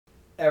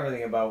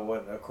everything about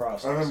what a cross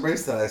is. I've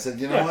embraced that. I said,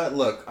 you know what?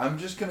 Look, I'm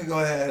just going to go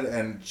ahead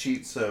and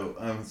cheat so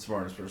I'm the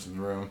smartest person in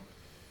the room.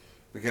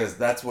 Because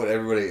that's what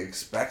everybody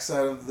expects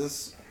out of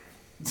this.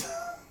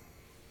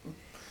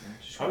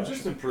 I was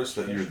just impressed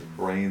that you're the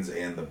brains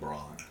and the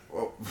brawn.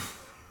 Well,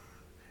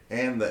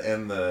 and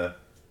the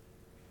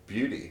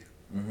beauty.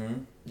 Mm-hmm.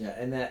 Yeah,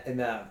 and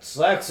that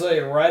sexy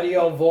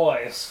radio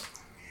voice.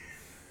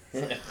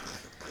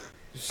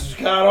 She's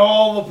got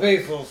all the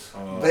pieces.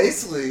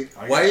 Basically,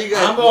 why are you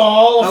guys... I'm a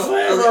Hall of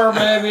Famer,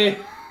 baby.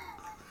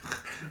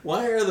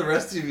 Why are the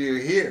rest of you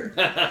here?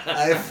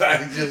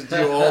 I just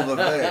do all the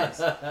things.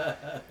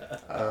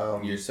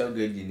 You're so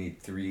good you need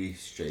 3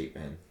 straight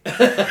men.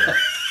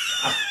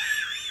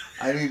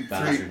 I need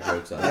Bounce 3... your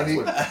jokes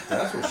on.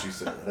 That's what she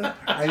said.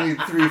 I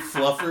need 3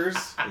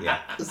 fluffers. Yeah.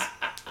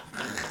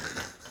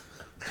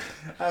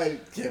 I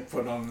can't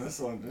put on this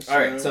one.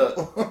 Alright,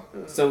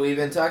 so we've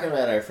been talking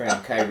about our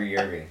friend Kyrie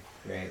Irving,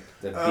 right?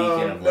 The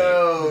beacon of light.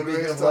 No,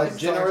 Beacon of light,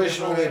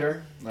 generational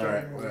leader.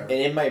 Alright, whatever. And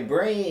in my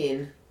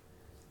brain,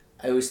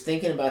 I was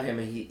thinking about him.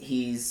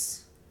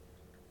 He's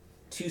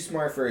too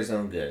smart for his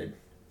own good.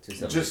 To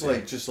some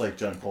extent, Just like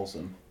John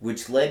Colson.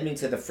 which led me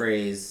to the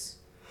phrase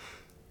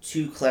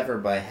 "too clever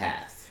by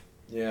half."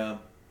 Yeah.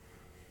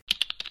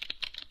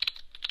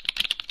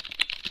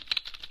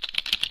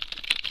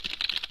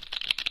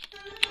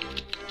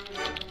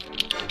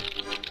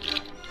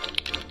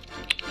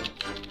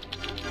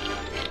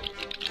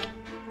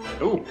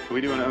 Oh, are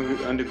we doing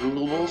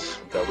Undegooglables?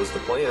 That was the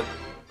plan.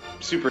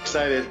 Super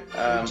excited.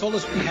 You told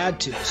us we had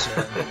to,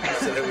 so.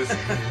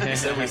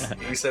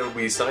 You said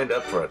we signed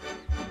up for it.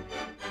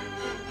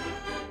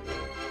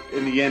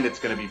 In the end, it's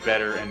going to be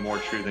better and more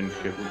true than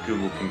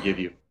Google can give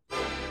you.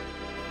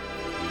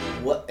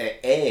 What?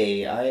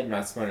 I am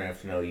not smart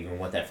enough to know even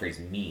what that phrase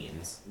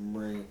means,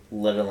 Right.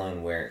 let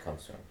alone where it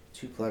comes from.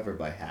 Too clever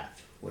by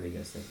half. What do you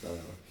guys think about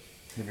that one?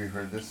 Have you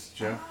heard this,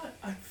 Joe?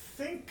 I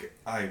think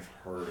I've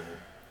heard it.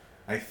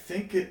 I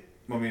think it...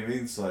 I mean, it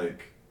means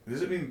like...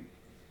 Does it mean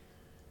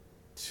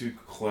too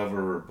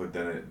clever, but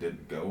then it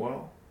didn't go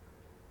well?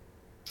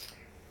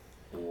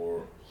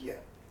 Or... Yeah.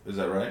 Is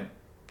that right?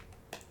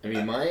 I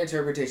mean, my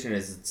interpretation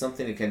is it's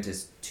something akin to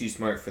too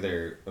smart for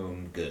their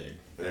own good,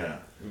 Yeah.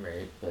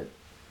 right? But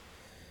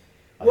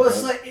Well,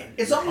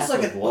 it's almost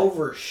like an what?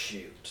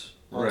 overshoot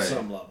on Right.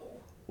 some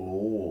level,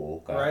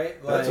 Oh, okay.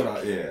 right? That's Like, what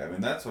I... Yeah, I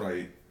mean, that's what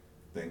I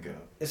think of.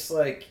 it's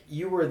like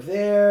you were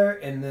there,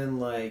 and then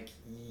like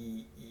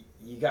you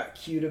got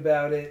cute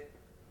about it,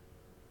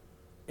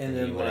 and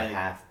then you went like a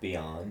half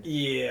beyond.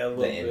 yeah, a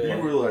little the bit. input.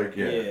 You were like,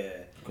 yeah.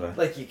 Okay.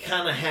 Like you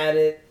kind of had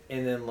it,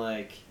 and then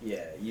like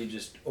you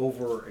just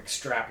over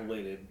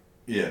extrapolated.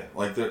 Yeah,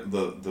 like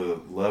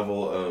the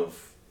level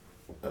of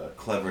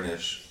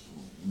cleverness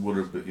would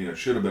have been,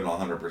 should have been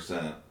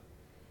 100%,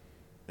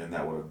 and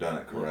that would have done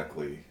it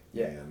correctly.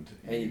 Yeah. And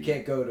And you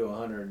can't go to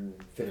 150%.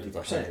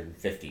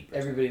 150%.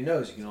 Everybody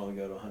knows you can only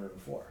go to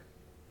 104.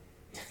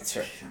 That's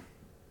right.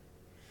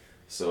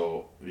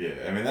 So yeah,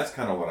 I mean that's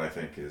kind of what I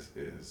think is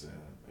yeah,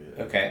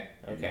 Okay.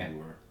 you Okay.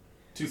 were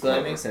too So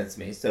clever. that makes sense to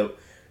me. So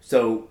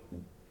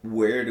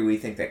where do we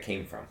think that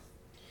came from?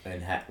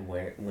 And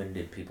when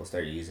did people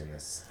start using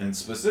this? And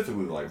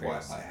specifically, like why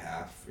Phrase. by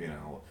half?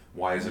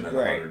 Why isn't it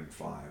Right.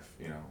 105?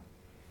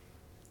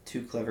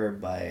 Too clever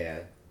by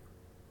a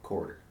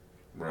quarter.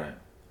 Right.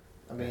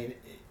 I mean,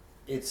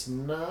 it's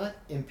not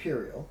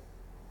imperial,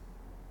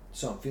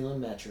 so I'm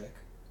feeling metric.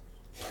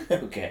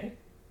 Okay.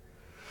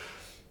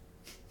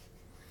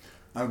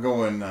 I'm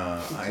going Too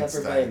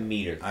clever by a Einstein.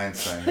 meter.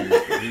 Einstein.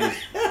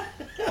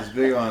 He's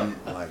big on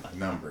like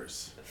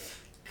numbers.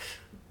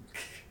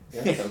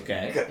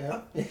 Okay.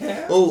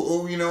 Yeah.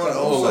 Oh, you know what? Oh,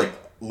 Also, like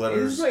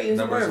letters,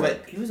 numbers.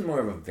 He was more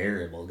of a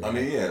variable guy. I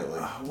mean, yeah.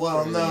 Like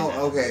well, no.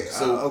 Okay.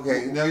 So-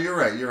 Okay. No, you're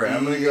right. You're right.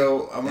 I'm gonna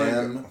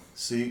go.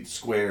 C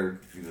squared.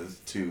 That's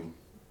 2.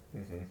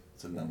 Mm-hmm.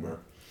 It's a number.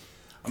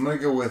 I'm gonna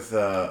go with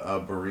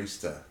a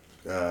barista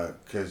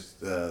because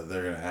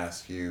they're gonna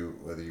ask you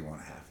whether you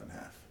want half and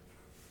half.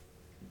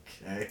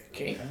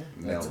 Okay.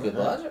 That's No. good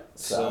logic.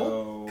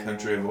 So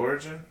Country of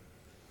origin.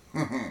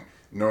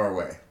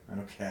 Norway.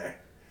 Okay.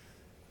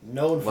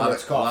 known A for lot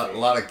its of coffee.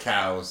 lot of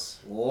cows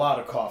A lot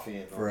of coffee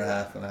in for a Norway.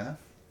 half and half.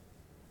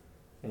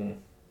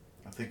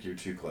 I think you're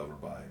too clever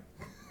by.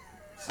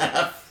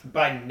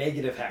 By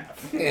negative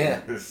half. Yeah.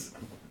 This.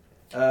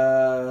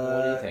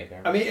 What do you think,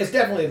 Aaron? I mean, it's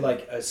definitely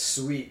like a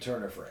sweet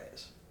turn of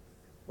phrase.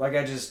 Like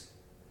I just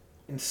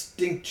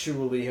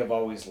instinctually have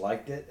always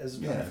liked it as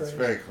a turn Yeah, of it's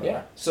phrase. very clever.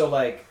 Yeah. So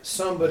like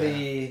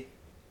somebody,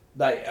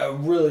 like a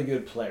really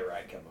good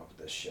playwright come up with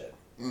this shit,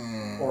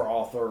 or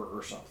author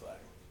or something,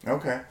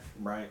 Okay.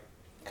 right?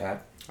 Okay.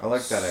 I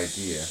like that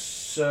idea.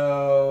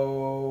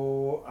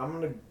 So I'm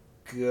gonna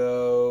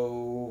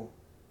go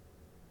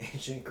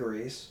ancient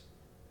Greece.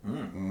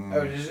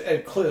 Oh,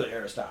 clearly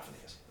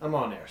Aristophanes. I'm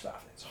on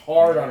Aristophanes.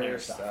 Hard on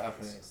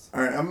Aristophanes.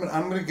 All right, I'm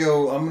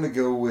gonna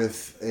go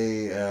with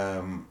a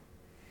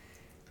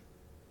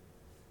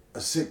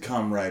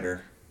sitcom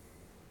writer.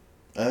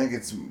 I think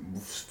it's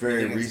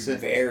very I think it's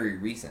recent. very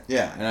recent.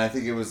 Yeah, and I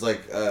think it was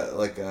like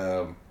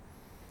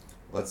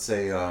let's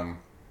say,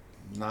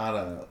 not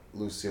a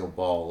Lucille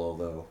Ball,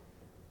 although.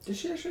 Did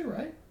she actually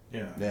write?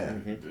 Yeah. Yeah.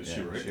 Did Yeah,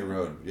 she write? She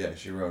wrote. Yeah,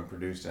 she wrote,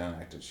 produced, and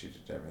acted. She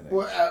did everything.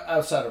 Well,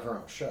 outside of her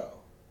own show,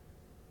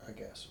 I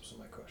guess was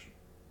my question.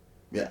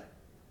 Yeah.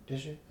 Did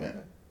she? Yeah. Okay.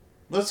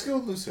 Let's go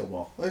with Lucille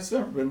Ball. It's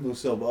never been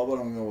Lucille Ball,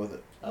 but I'm going with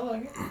it. I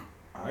like it.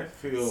 I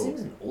feel.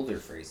 Seems an older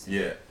phrase.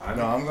 Yeah.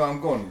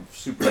 I'm going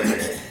super.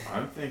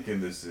 I'm thinking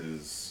this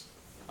is.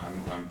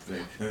 I'm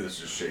thinking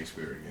this is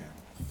Shakespeare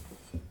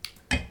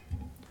again.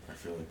 I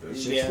feel like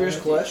this. Shakespeare's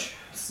clutch.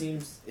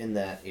 Seems in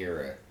that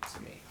era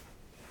to me.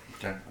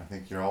 Okay, I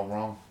think you're all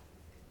wrong.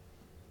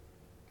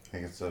 I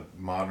think it's a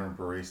modern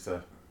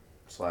barista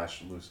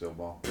 / Lucille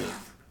Ball.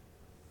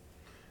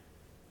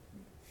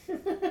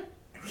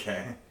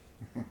 Okay.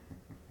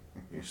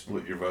 You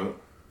split your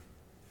vote.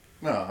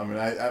 No, I mean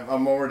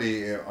I'm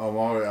already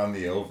on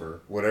the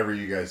over. Whatever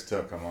you guys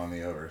took, I'm on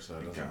the over, so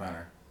it doesn't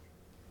matter.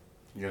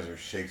 You guys are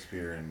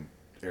Shakespeare and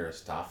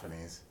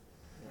Aristophanes.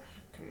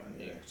 Come on,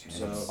 dude.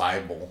 And the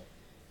Bible.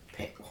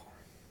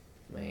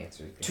 My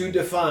answer is To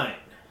define.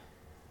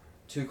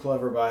 Too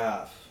clever by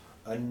half.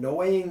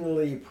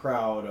 Annoyingly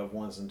proud of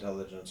one's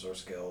intelligence or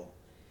skill,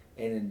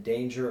 and in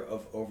danger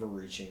of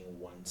overreaching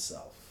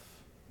oneself.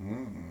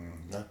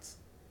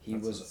 He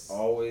was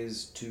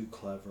always too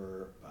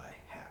clever by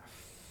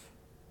half.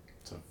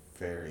 It's a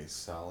very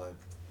solid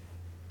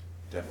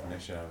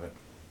definition of it.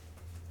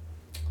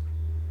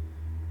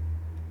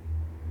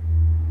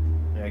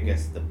 I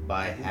guess the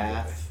by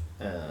half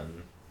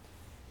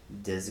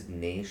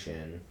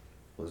designation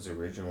was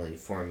originally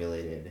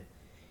formulated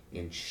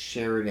in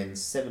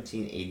Sheridan's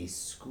 1780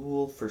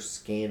 School for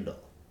Scandal.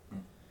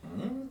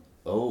 Mm-hmm.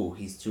 Oh,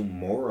 he's too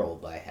moral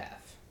by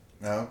half.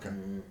 Oh, okay.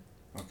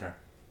 Okay.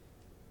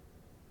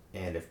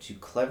 And of too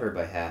clever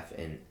by half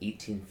in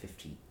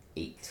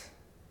 1858.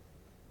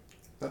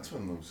 That's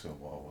when Lucille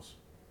Ball was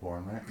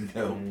born, right?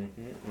 No.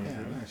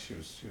 Yeah, she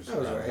was. That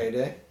was around our then.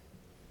 heyday.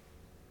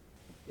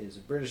 It is a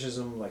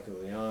Britishism like a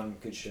Leon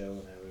could show,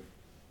 and I would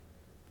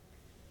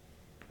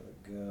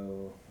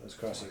go. As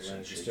crossing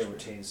Atlantic still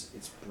retains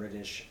its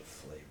British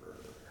flavor.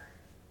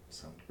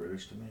 Sounds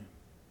British to me.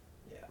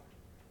 Yeah.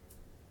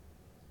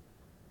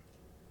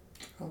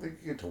 I don't think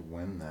you get to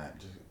win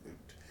that.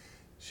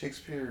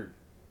 Shakespeare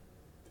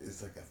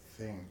is like a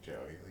thing, Joey.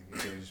 Like you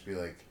can just be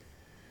like,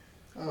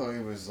 oh,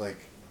 it was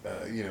like,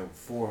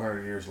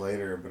 400 years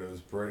later, but it was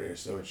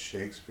British, so it's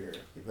Shakespeare.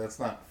 Like, that's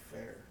not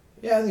fair.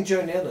 Yeah, I think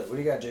Joe nailed it. What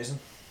do you got, Jason?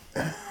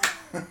 1-0.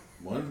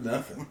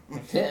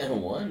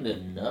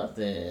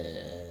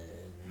 1-0.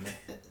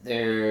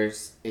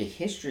 There's a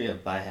history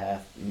of by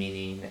half,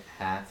 meaning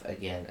half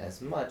again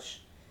as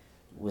much,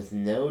 with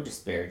no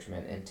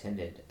disparagement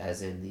intended,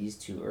 as in these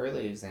two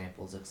early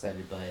examples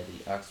cited by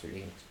the Oxford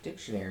English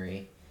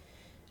Dictionary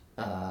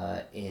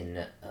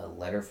in a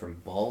letter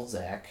from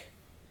Balzac.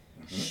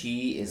 Mm-hmm.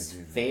 She is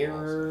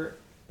fairer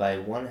by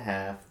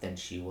 1/2 than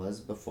she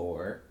was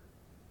before.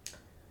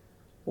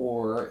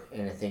 Or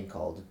in a thing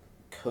called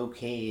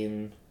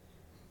cocaine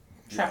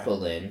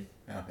trapolin.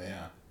 Oh,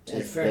 yeah.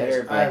 Is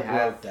better by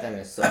half than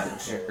a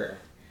soldier.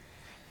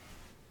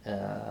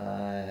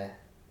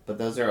 But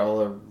those are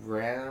all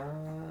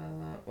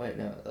around. Wait,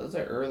 no, those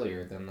are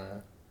earlier than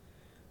the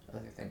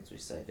other things we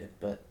cited.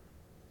 But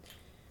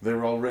they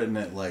were all written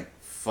at like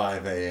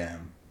 5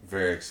 a.m.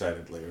 very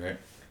excitedly, right?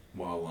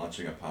 While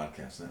launching a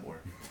podcast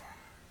network.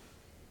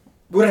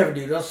 Whatever,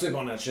 dude. Don't sleep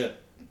on that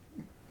shit.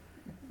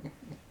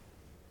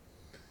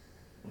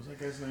 What was that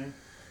guy's name?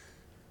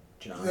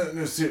 John.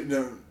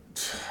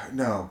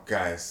 No,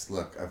 guys.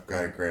 Look, I've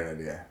got a great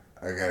idea.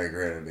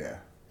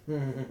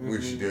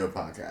 We should do a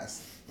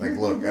podcast. Like,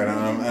 look,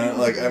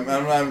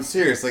 I'm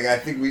serious. Like, I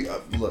think we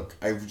look.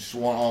 I just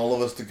want all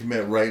of us to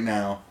commit right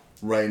now,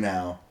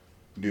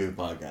 do a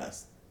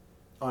podcast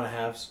On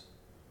halves.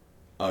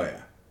 Oh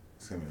yeah,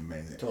 it's gonna be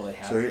amazing. Totally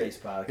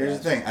half-based podcast. Here's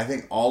the thing. I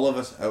think all of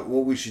us.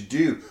 What we should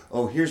do.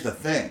 Oh, here's the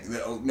thing.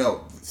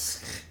 No,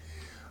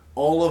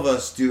 all of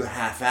us do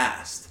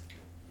half-assed.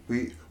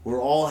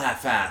 We're all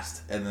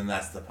half-assed, and then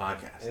that's the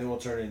podcast. And then we'll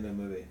turn it into a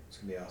movie. It's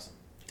gonna be awesome.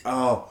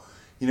 Oh,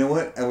 you know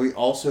what? And we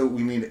also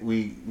we need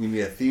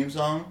a theme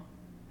song,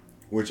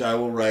 which I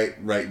will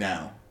write right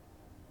now.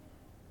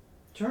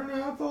 Turn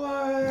out the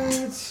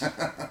lights.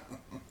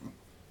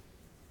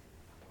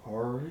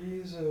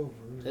 Party's over.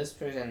 this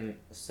person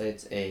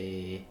cites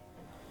a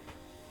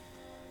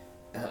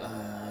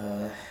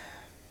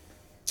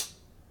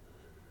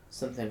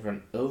something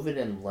from Ovid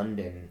in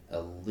London,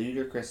 a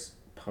ludicrous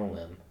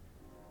poem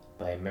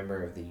by a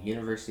member of the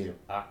University of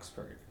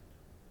Oxford.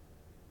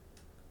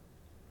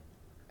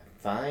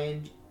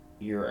 Find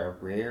you're a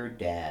rare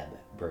dab,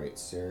 bright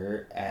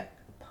sir, at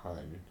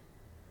pun.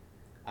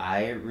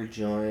 I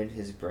rejoined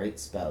his bright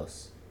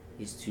spouse,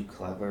 he's too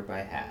clever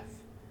by half,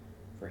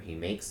 for he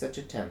makes such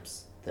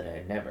attempts that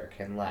I never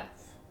can laugh.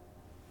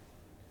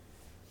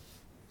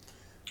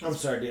 I'm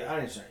sorry, dude. I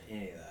didn't start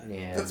any of that.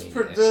 Yeah,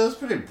 That's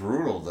pretty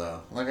brutal,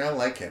 though. Like, I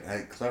like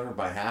it. Clever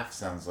by half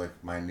sounds like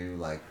my new,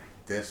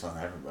 diss on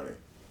everybody.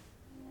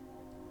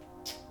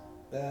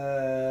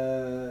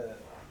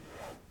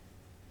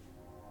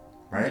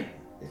 Right?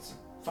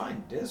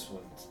 find this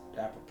one's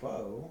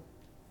apropos.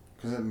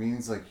 Because it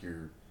means like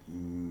you're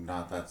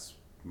not that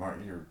smart.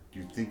 You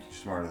think you're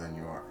smarter than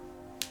you are.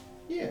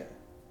 Yeah.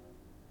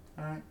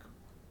 Alright.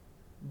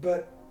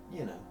 But,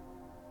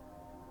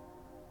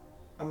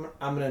 I'm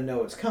gonna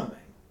know it's coming.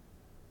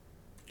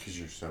 Because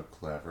you're so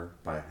clever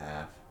by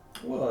half.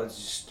 Well, it's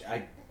just,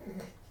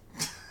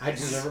 I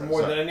deserve it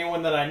more than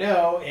anyone that I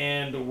know,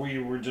 and we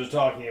were just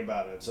talking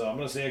about it, so I'm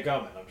gonna see it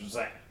coming. I'm just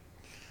saying.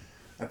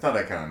 I thought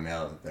I kind of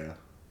nailed it there.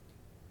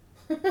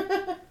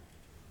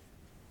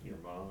 Your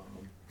mom.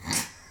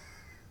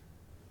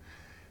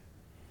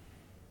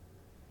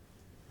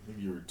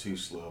 You were too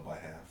slow by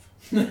half.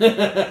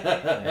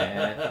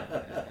 Yeah.